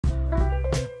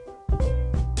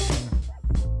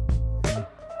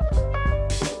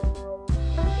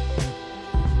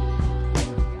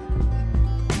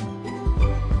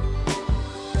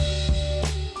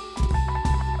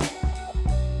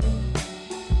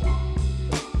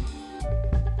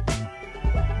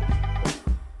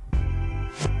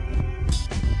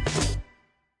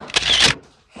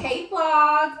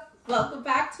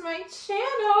my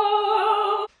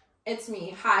channel. It's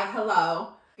me. Hi, hello.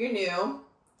 If you're new,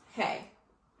 hey.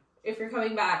 If you're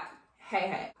coming back,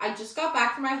 hey. I just got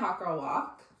back from my hot girl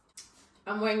walk.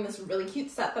 I'm wearing this really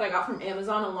cute set that I got from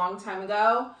Amazon a long time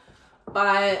ago,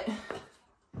 but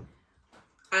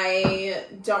I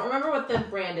don't remember what the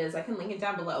brand is. I can link it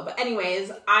down below. But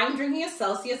anyways, I'm drinking a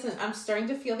Celsius and I'm starting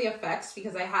to feel the effects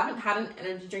because I haven't had an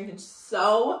energy drink in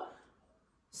so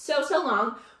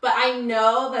long. But I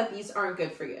know that these aren't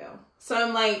good for you. So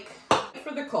I'm like,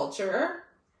 for the culture,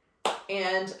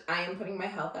 and I am putting my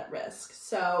health at risk.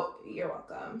 So you're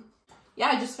welcome. Yeah,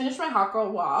 I just finished my hot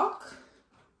girl walk.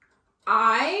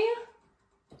 I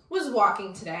was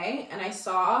walking today and I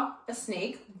saw a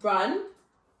snake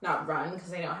not run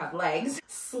because they don't have legs,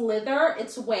 slither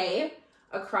its way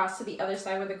across to the other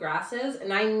side where the grass is,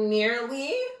 and I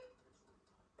nearly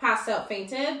passed out,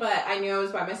 fainted, but I knew I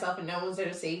was by myself and no one was there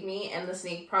to save me, and the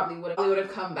snake probably would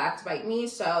have come back to bite me,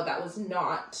 so that was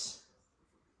not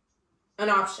an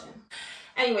option.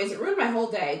 Anyways, it ruined my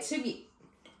whole day.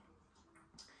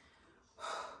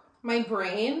 My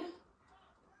brain,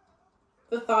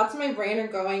 the thoughts in my brain are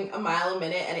going a mile a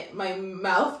minute, and my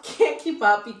mouth can't keep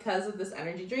up because of this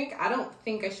energy drink. I don't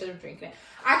think I should have drank it.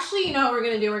 Actually, you know what we're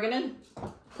gonna do? We're gonna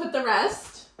put the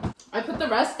rest. I put the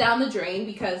rest down the drain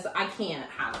because I can't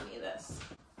have any of this.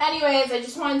 Anyways, I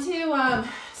just wanted to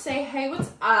say, hey,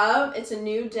 what's up? It's a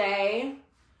new day,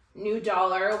 new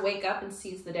dollar. Wake up and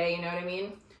seize the day, you know what I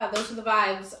mean? Those are the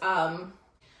vibes. I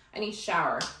need to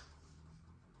shower.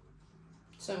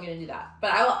 So I'm gonna do that.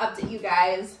 But I will update you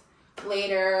guys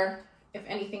later if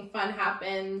anything fun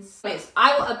happens. Anyways,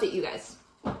 I will update you guys.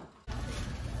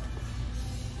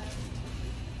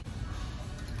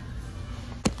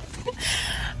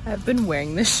 I've been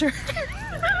wearing this shirt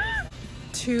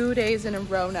 2 days in a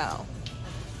row now.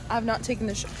 I've not taken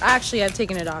the shirt. Actually, I've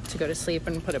taken it off to go to sleep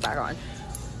and put it back on.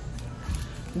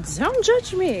 Don't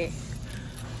judge me.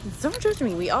 Don't judge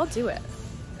me. We all do it.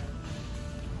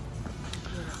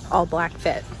 All black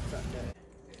fit.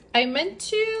 I meant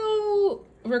to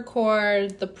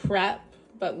record the prep,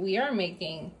 but we are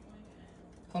making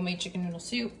homemade chicken noodle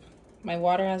soup. My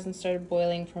water hasn't started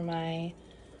boiling for my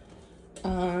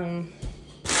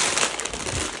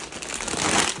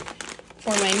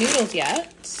noodles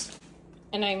yet.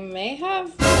 And I may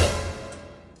have put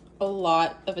a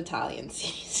lot of Italian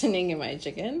seasoning in my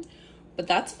chicken, but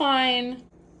that's fine.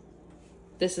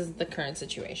 This is the current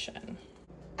situation.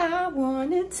 I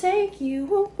wanna take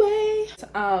you away.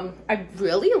 I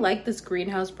really like this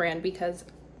greenhouse brand because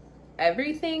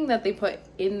everything that they put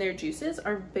in their juices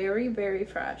are very, very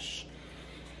fresh.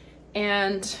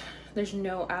 And there's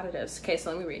no additives. Okay,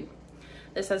 so let me read.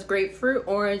 This has grapefruit,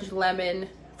 orange, lemon,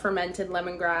 fermented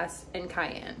lemongrass, and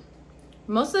cayenne.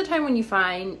 Most of the time when you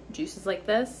find juices like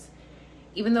this,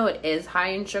 even though it is high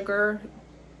in sugar,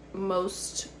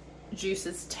 most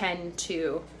juices tend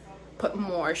to put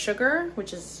more sugar,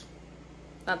 which is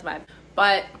not the vibe.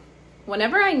 But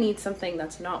whenever I need something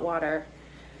that's not water,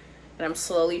 and I'm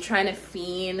slowly trying to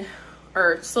wean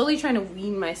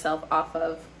myself off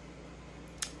of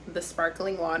the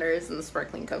sparkling waters and the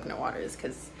sparkling coconut waters,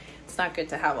 because it's not good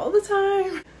to have all the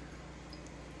time,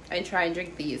 I try and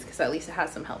drink these because at least it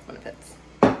has some health benefits.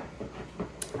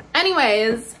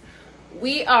 Anyways,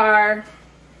 we are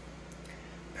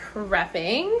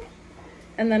prepping,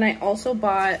 and then I also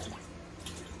bought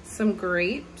some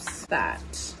grapes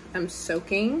that I'm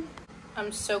soaking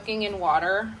in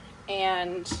water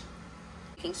and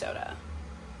baking soda.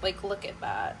 Like, look at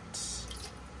that.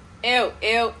 Ew,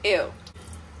 ew, ew.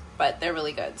 But they're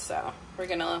really good, so we're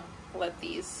gonna let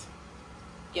these,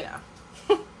 you know,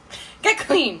 get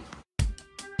clean.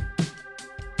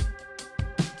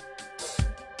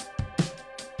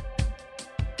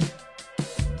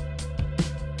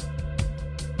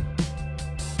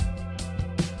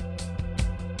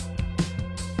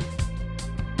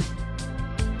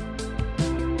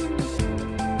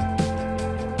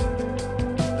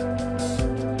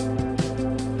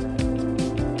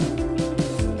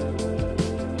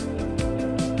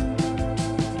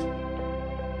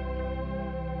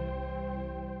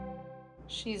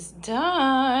 She's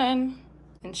done,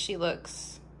 and she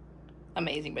looks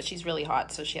amazing, but she's really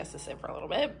hot, so she has to sit for a little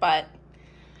bit. But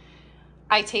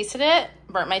I tasted it,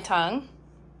 burnt my tongue.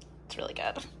 It's really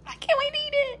good. I can't wait to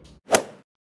eat it.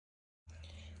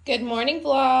 Good morning,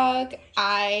 vlog.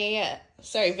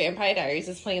 Sorry, Vampire Diaries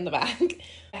is playing in the back.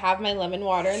 I have my lemon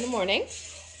water in the morning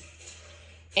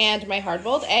and my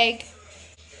hard-boiled egg,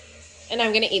 and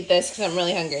I'm gonna eat this because I'm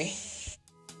really hungry.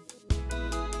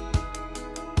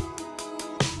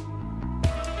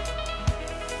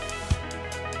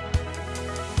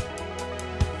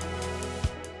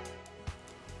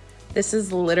 This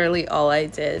is literally all I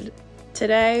did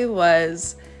today,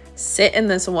 was sit in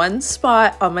this one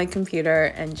spot on my computer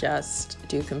and just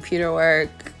do computer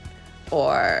work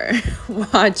or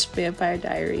watch Vampire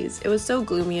Diaries. It was so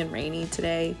gloomy and rainy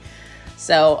today.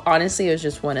 So honestly, it was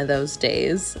just one of those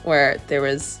days where there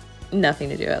was nothing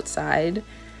to do outside.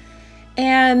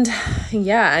 And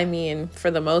yeah, I mean,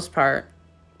 for the most part,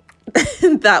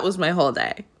 that was my whole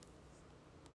day.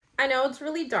 I know it's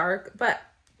really dark, but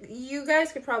you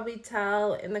guys could probably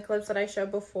tell in the clips that I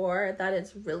showed before that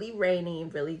it's really rainy,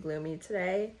 really gloomy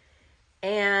today.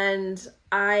 And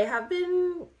I have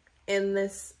been in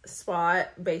this spot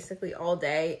basically all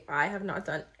day. I have not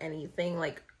done anything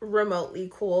like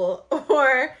remotely cool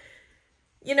or,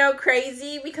 you know,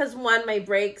 crazy, because one, my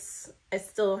brakes, I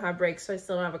still don't have brakes, so I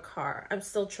still don't have a car. I'm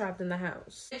still trapped in the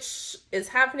house, which is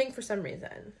happening for some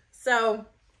reason. So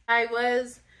I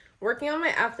was working on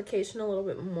my application a little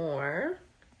bit more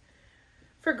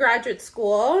for graduate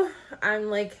school.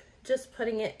 I'm like just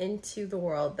putting it into the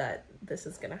world that this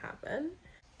is gonna happen.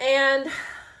 And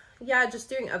yeah, just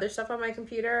doing other stuff on my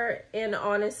computer. And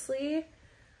honestly,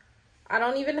 I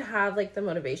don't even have like the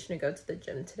motivation to go to the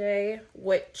gym today,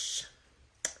 which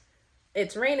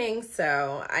it's raining,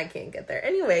 so I can't get there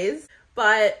anyways.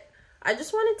 But I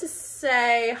just wanted to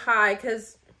say hi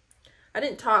because I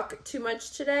didn't talk too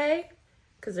much today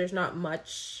because there's not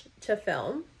much to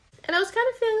film. And I was kind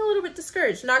of feeling a little bit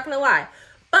discouraged, not gonna lie.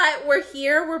 But we're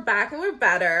here, we're back, and we're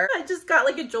better. I just got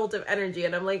like a jolt of energy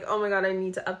and I'm like, oh my God, I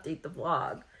need to update the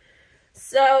vlog.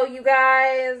 So you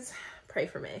guys, pray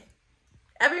for me.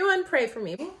 Everyone pray for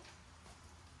me.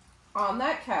 On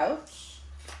that couch,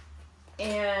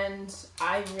 and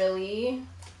I really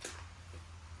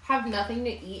have nothing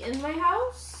to eat in my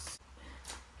house.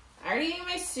 I already ate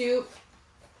my soup.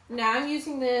 Now I'm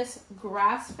using this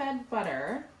grass-fed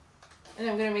butter, and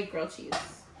I'm gonna make grilled cheese.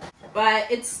 But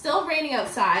it's still raining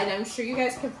outside. I'm sure you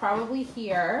guys can probably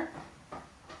hear.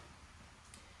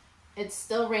 It's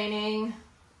still raining.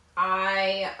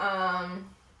 I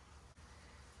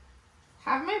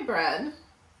have my bread.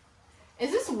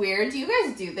 Is this weird? Do you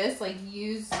guys do this? Like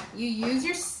you use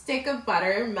your stick of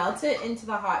butter, melt it into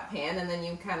the hot pan, and then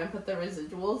you kind of put the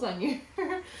residuals on your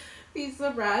piece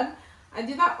of bread. I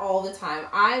do that all the time.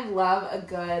 I love a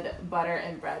good butter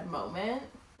and bread moment.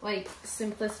 Like,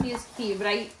 simplicity is key, but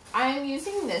I'm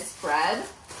using this bread.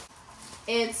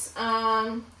 It's,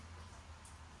 I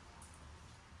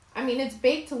mean, it's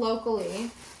baked locally,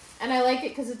 and I like it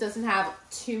because it doesn't have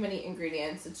too many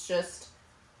ingredients. It's just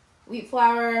wheat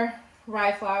flour,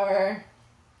 rye flour,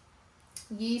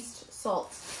 yeast,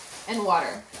 salt, and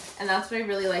water. And that's what I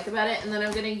really like about it. And then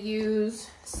I'm gonna use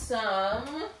a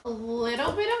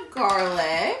little bit of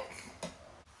garlic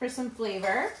for some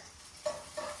flavor.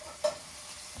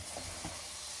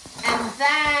 And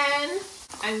then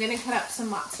I'm gonna cut up some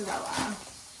mozzarella.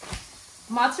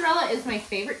 Mozzarella is my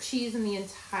favorite cheese in the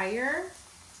entire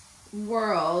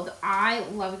world. I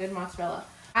love a good mozzarella.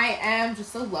 I am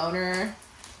just a loner,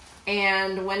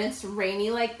 and when it's rainy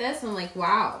like this, I'm like,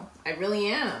 wow, I really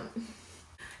am.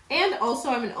 And also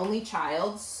I'm an only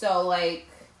child, so like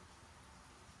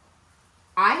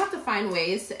I have to find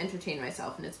ways to entertain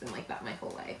myself, and it's been like that my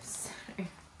whole life. So,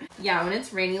 yeah, when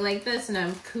it's raining like this and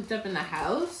I'm cooped up in the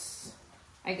house,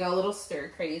 I go a little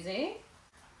stir crazy.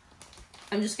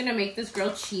 I'm just gonna make this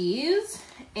grilled cheese,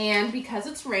 and because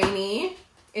it's rainy,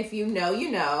 if you know,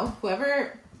 you know.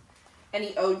 Whoever,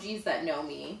 any OGs that know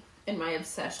me and my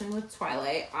obsession with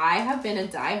Twilight, I have been a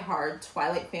die-hard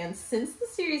Twilight fan since the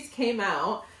series came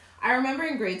out. I remember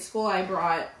in grade school I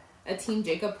brought a Team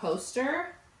Jacob poster.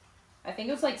 I think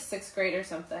it was like 6th grade or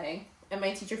something, and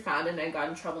my teacher found it and I got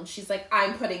in trouble, and she's like,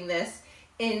 I'm putting this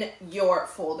in your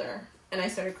folder. And I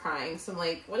started crying, so I'm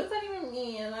like, what does that even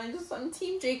mean? And I'm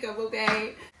Team Jacob,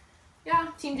 okay? Yeah,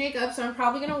 Team Jacob, so I'm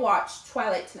probably gonna watch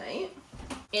Twilight tonight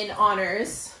in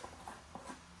honors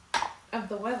of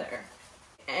the weather.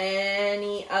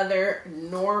 Any other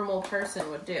normal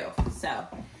person would do. So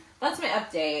that's my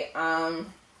update.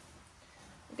 I'm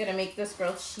gonna make this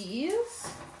grilled cheese,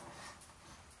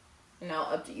 and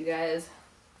I'll update you guys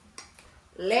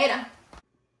later.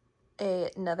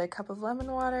 Another cup of lemon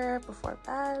water before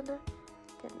bed.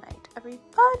 Good night,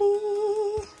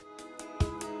 everybody.